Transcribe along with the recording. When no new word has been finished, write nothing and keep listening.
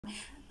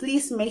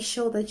Please make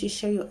sure that you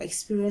share your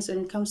experience when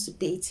it comes to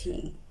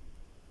dating.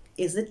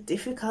 Is it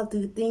difficult? Do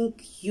you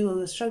think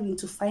you're struggling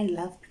to find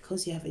love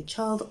because you have a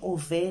child, or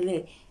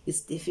really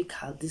it's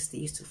difficult these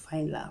days to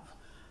find love?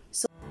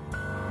 So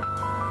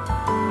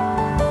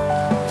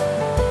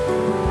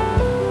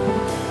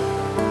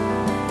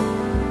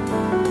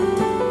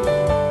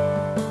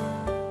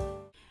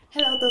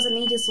hello those and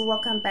angels,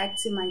 welcome back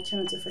to my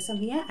channel. If first time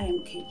here, I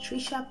am Kate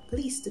Trisha.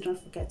 Please do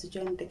not forget to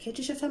join the Kate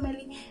Trisha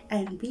family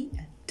and be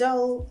a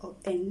doll or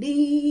a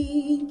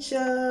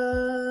ninja.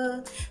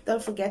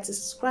 Don't forget to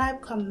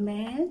subscribe,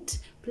 comment,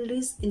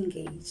 please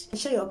engage and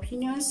share your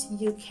opinions.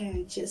 You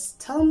can just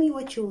tell me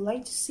what you would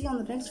like to see on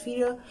the next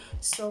video,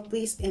 so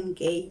please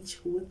engage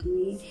with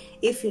me.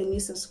 If you're a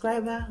new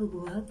subscriber,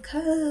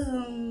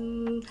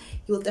 welcome.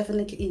 You'll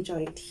definitely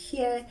enjoy it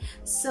here.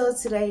 So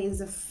today is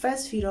the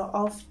first video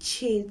of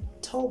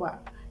Cheetober,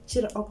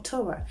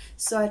 October.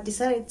 So I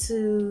decided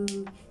to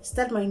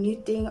start my new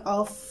thing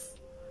of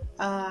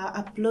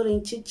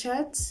uploading chit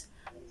chats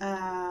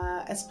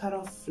as part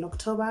of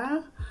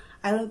October.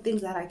 I don't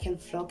think that I can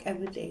vlog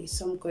every day,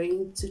 so I'm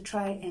going to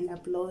try and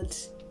upload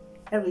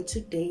every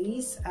 2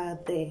 days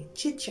the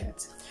chit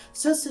chat.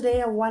 So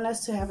today I want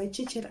us to have a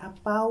chit chat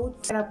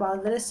about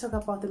let's talk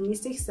about the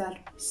mistakes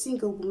that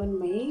single women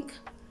make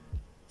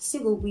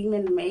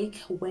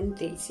when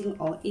dating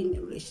or in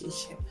a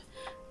relationship.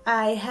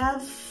 I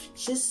have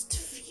just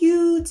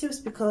few tips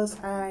because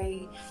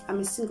I am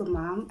a single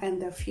mom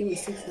and there are a few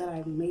mistakes that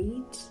I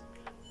made,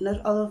 not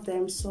all of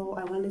them, so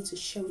I wanted to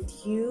share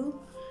with you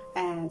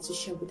and to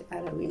share with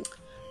other women.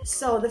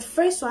 So the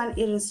first one,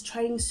 it is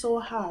trying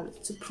so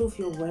hard to prove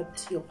your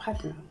worth to your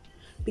partner,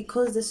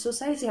 because the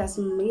society has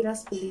made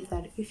us believe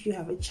that if you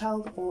have a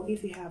child or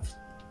if you have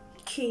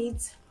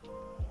kids,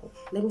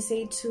 let me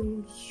say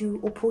to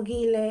you,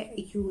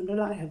 you no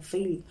longer have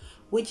value,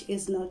 which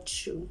is not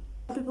true.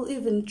 People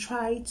even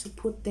try to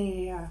put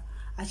their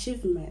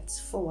achievements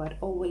forward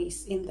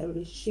always in the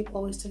relationship,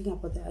 always talking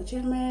about their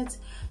achievements.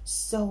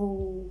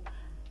 So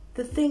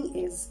the thing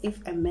is,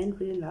 if a man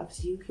really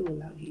loves you, he will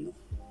love you.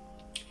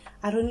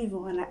 I don't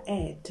even want to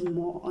add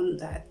more on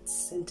that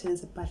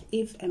sentence, but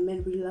if a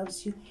man really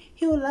loves you,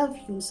 he will love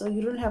you. So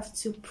you don't have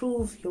to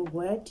prove your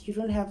worth. You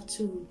don't have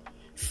to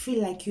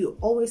feel like you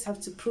always have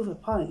to prove a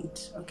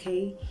point,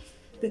 okay?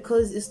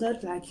 Because it's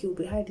not like he'll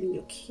be hiding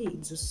your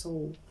kids,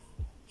 so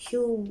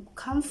he'll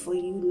come for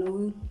you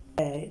knowing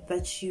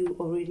that you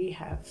already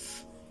have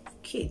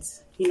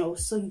kids,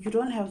 so you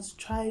don't have to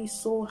try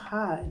so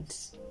hard.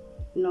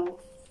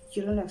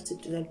 You don't have to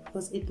do that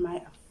because it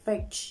might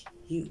affect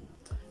you.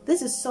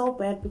 This is so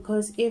bad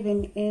because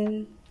even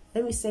in,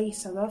 let me say,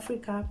 South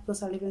Africa,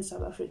 because I live in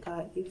South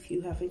Africa, if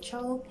you have a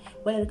child,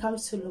 when it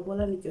comes to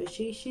lobola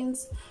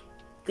negotiations,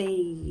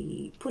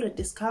 they put a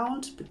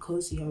discount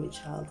because you have a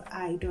child.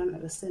 I don't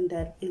understand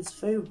that. It's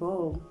very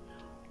wrong.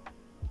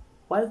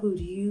 Why would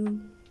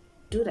you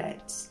do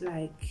that?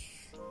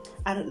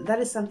 That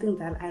is something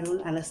that I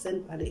don't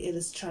understand, but it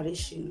is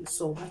tradition.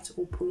 So what's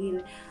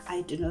upugile?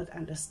 I do not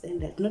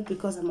understand that. Not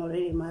because I'm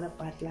already a mother,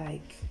 but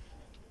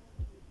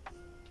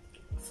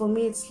for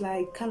me it's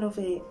like kind of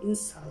an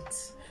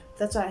insult.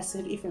 That's why I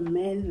said if a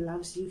man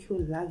loves you, he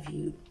will love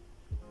you.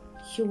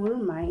 He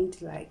won't mind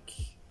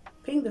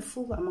paying the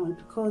full amount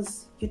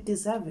because you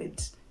deserve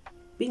it.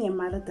 Being a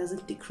mother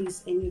doesn't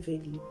decrease any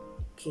value.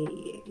 Okay,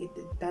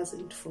 it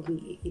doesn't for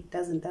me. It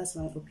doesn't. That's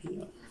my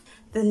opinion.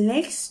 The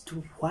next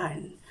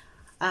one,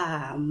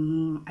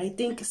 I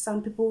think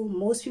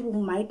most people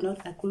might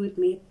not agree with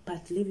me,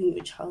 but leaving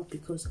your child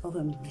because of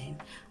a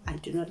man, I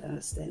do not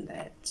understand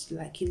that.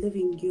 You're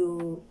leaving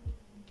your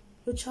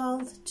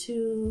child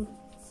to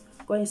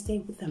go and stay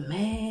with a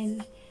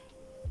man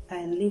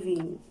and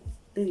leaving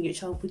your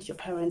child with your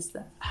parents.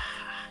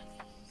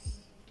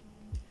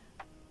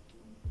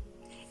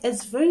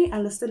 It's very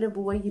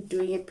understandable when you're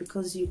doing it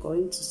because you're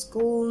going to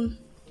school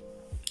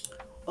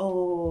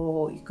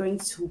or you're going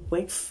to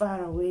work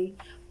far away,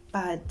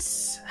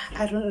 but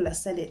I don't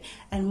understand it.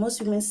 And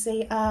most women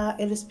say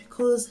it is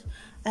because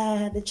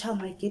the child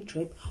might get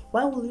raped.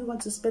 Why will you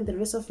want to spend the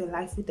rest of your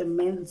life with a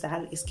man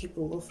that is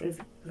capable of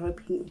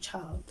raping your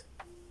child?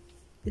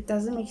 It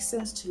doesn't make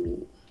sense to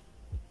me.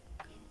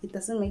 It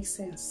doesn't make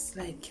sense.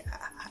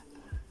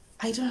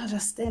 I don't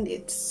understand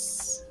it.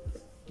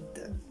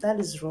 That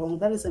is wrong.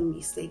 That is a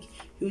mistake.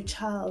 Your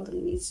child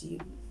needs you,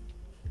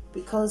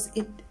 because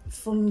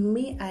for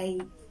me,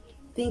 I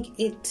think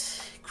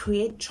it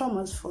creates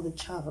traumas for the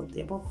child.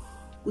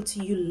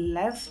 You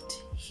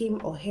left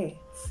him or her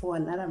for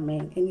another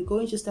man and you're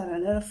going to start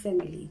another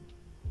family,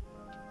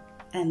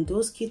 and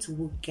those kids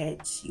will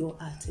get your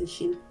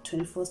attention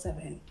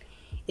 24/7.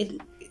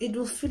 It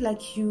will feel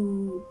like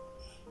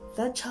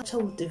that child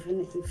will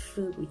definitely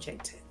feel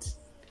rejected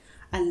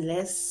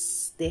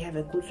unless they have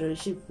a good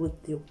relationship with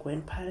your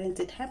grandparents.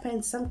 It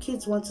happens. Some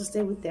kids want to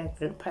stay with their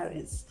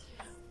grandparents,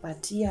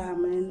 but yeah,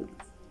 man,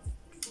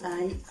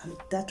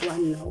 that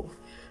one, no.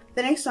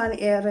 The next one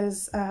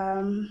is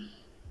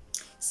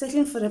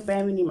settling for the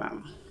bare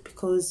minimum,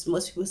 because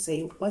most people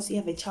say once you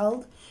have a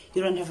child,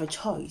 you don't have a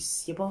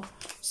choice, you know.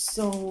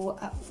 So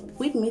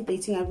with me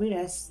dating, I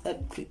realized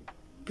that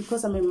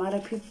because I'm a mother,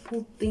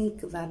 people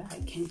think that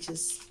I can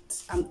just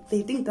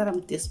they think that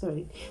I'm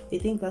desperate. They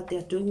think that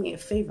they're doing me a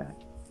favor.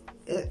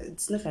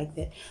 It's not like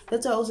that.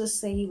 That's why I also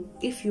say,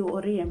 if you're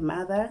already a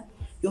mother,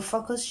 your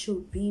focus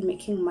should be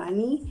making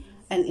money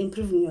and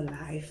improving your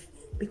life.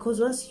 Because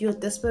once you're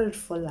desperate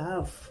for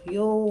love,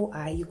 you're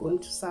going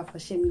to suffer.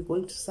 Shame, you're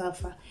going to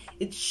suffer.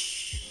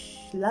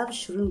 Love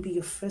shouldn't be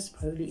your first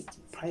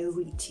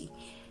priority.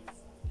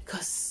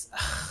 Because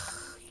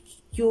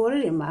you're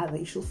already a mother.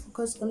 You should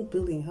focus on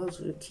building a house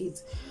with your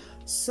kids.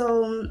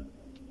 So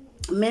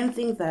men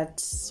think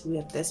that we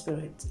are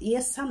desperate.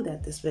 Yes, some are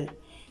desperate.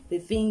 They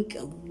think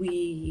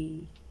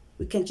we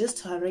can just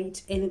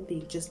tolerate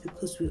anything just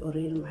because we're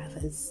already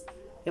mothers.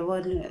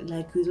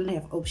 Like we don't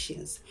have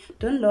options.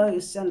 Don't lower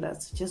your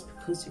standards just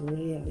because you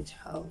already have a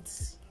child.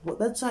 Well,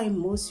 that's why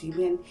most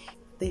women,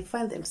 they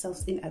find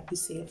themselves in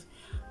abusive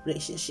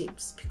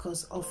relationships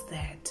because of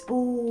that.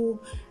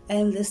 Oh,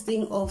 and this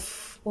thing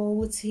of,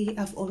 oh, see,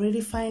 I've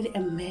already found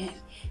a man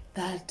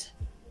that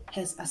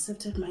has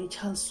accepted my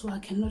child, so I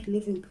cannot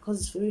leave him because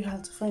it's very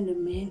hard to find a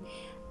man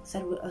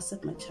that will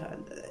accept my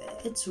child.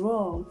 It's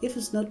wrong. If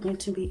it's not meant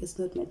to be, it's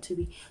not meant to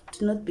be.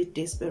 Do not be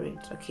desperate,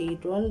 okay?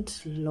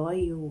 Don't lower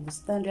your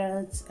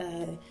standards.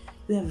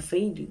 You have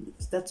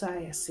values. That's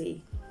why I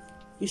say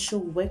you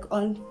should work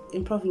on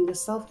improving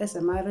yourself as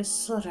a mother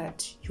so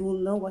that you will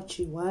know what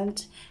you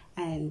want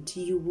and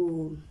you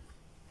will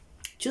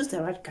choose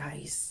the right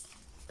guys.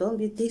 Don't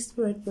be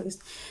desperate, because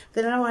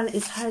the other one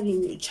is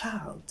hiding your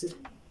child.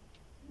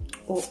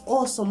 Or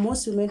also,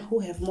 most women who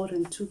have more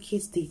than 2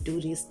 kids, they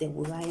do this. They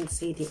will lie and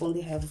say they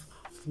only have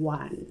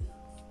 1.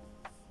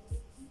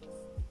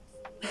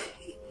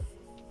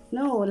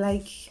 No,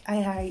 like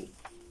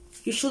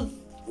you should,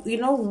 you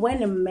know,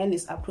 when a man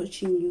is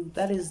approaching you,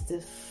 that is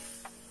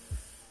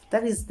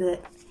the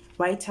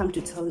right time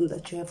to tell him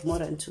that you have more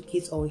than 2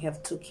 kids or we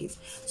have 2 kids,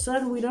 so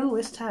that we don't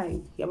waste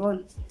time.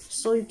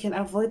 So you can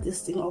avoid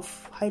this thing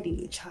of hiding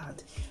your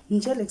child. I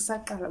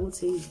would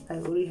say I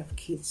already have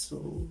kids,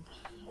 so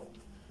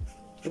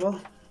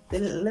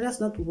then let us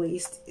not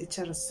waste each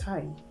other's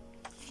time.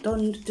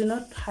 Do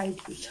not hide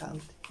your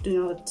child.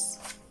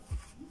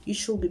 You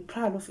should be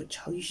proud of your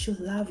child. You should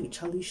love your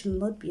child. You should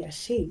not be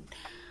ashamed.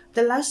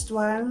 The last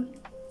one,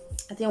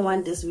 I didn't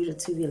want this video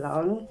to be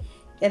long.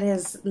 It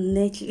is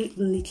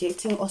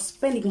neglecting or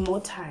spending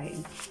more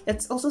time.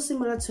 It's also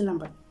similar to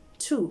number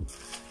 2,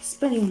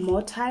 spending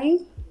more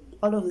time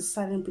all of a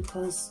sudden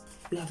because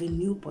you have a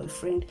new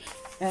boyfriend.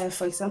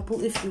 For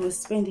example, if you were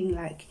spending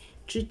like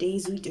 3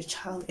 days with your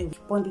child and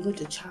bonding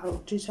with your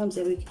child 3 times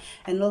a week,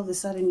 and all of a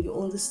sudden you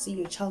only see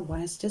your child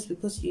once just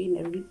because you're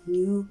in a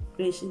new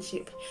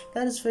relationship,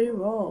 that is very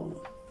wrong.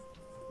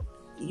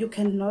 You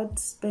cannot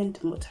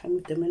spend more time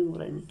with the man more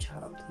than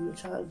your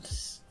child.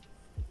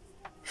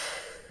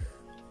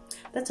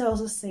 That's why I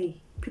also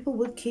say, people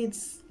with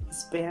kids,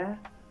 it's better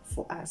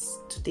for us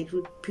to date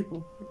with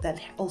people that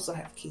also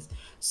have kids,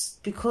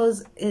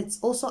 because it's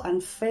also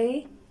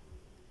unfair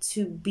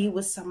to be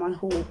with someone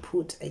who will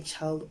put a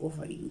child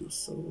over you.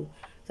 So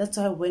that's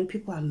why when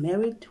people are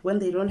married, when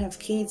they don't have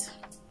kids,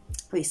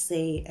 they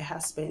say a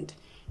husband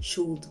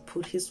should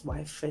put his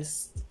wife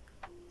first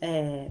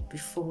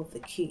before the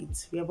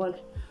kids.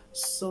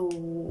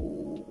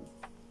 So,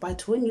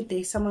 but when you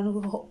date someone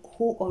who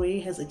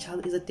already has a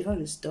child, is a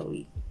different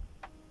story.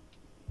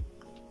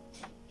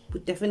 We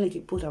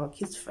definitely put our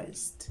kids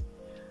first.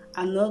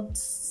 I'm not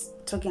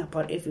talking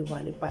about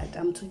everybody, but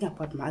I'm talking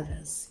about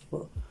mothers.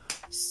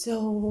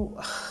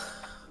 So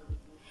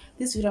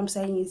this video I'm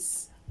saying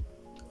is,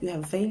 you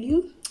have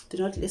value. Do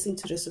not listen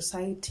to the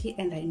society.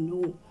 And I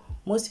know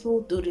most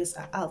people do this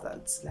are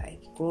adults,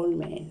 like grown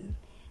men.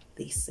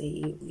 They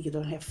say you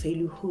don't have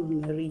value, who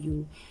will marry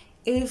you?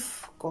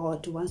 If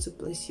God wants to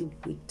bless you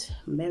with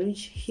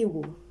marriage, he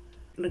will,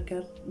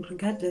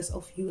 regardless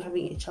of you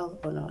having a child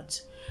or not.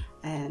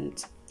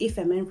 And if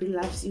a man really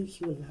loves you,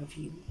 he will love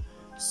you.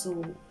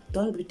 So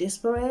don't be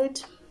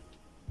desperate.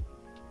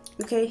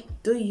 Okay,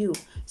 do you.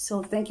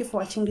 So thank you for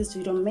watching this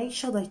video. Make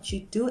sure that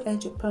you do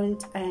add your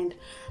parent and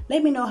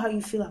let me know how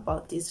you feel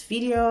about this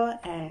video.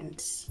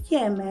 And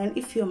yeah, man,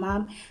 if you're a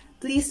mom,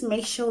 please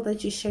make sure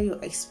that you share your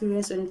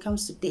experience when it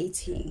comes to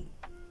dating.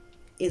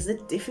 Is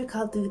it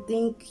difficult? Do you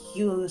think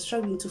you're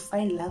struggling to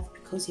find love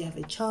because you have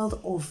a child,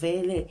 or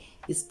really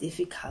it's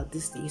difficult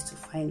these days to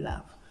find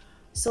love?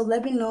 So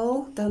let me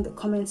know down in the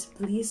comments.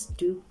 Please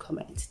do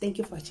comment. Thank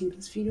you for watching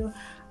this video.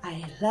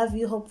 I love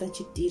you. Hope that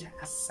you did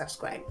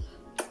subscribe.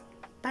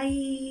 Bye.